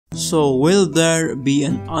So will there be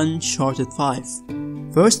an Uncharted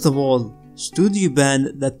 5? First of all, studio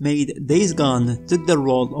band that made Days Gone took the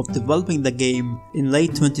role of developing the game in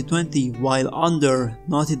late 2020 while under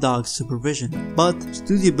Naughty Dog's supervision. But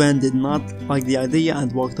studio band did not like the idea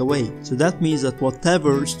and walked away. So that means that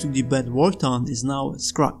whatever studio band worked on is now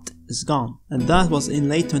scrapped. Is gone, and that was in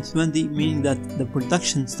late 2020, meaning that the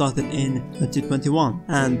production started in 2021,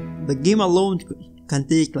 and the game alone can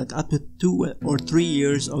take like up to 2 or 3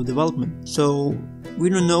 years of development. So we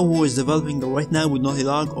don't know who is developing right now with Naughty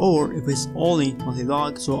Dog, or if it's only Naughty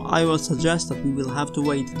Dog, so I will suggest that we will have to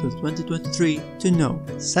wait till 2023 to know.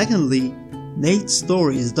 Secondly, Nate's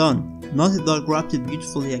story is done. Naughty Dog wrapped it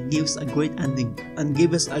beautifully and gave us a great ending.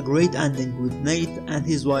 With Nate and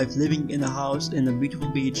his wife living in a house in a beautiful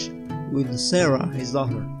beach with Sarah, his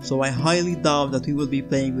daughter. So I highly doubt that we will be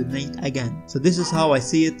playing with Nate again. So this is how I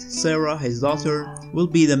see it. Sarah, his daughter, will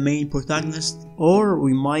be the main protagonist, or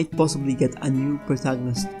we might possibly get a new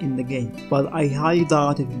protagonist in the game. But I highly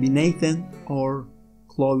doubt it will be Nathan or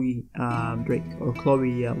Chloe Drake or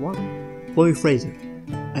Chloe Fraser.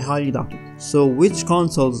 I highly doubt it. So which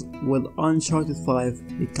consoles will Uncharted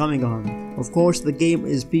 5 be coming on? Of course, the game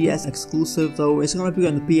is PS exclusive, so it's gonna be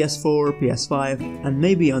on the PS4, PS5, and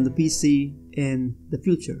maybe on the PC in the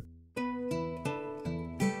future.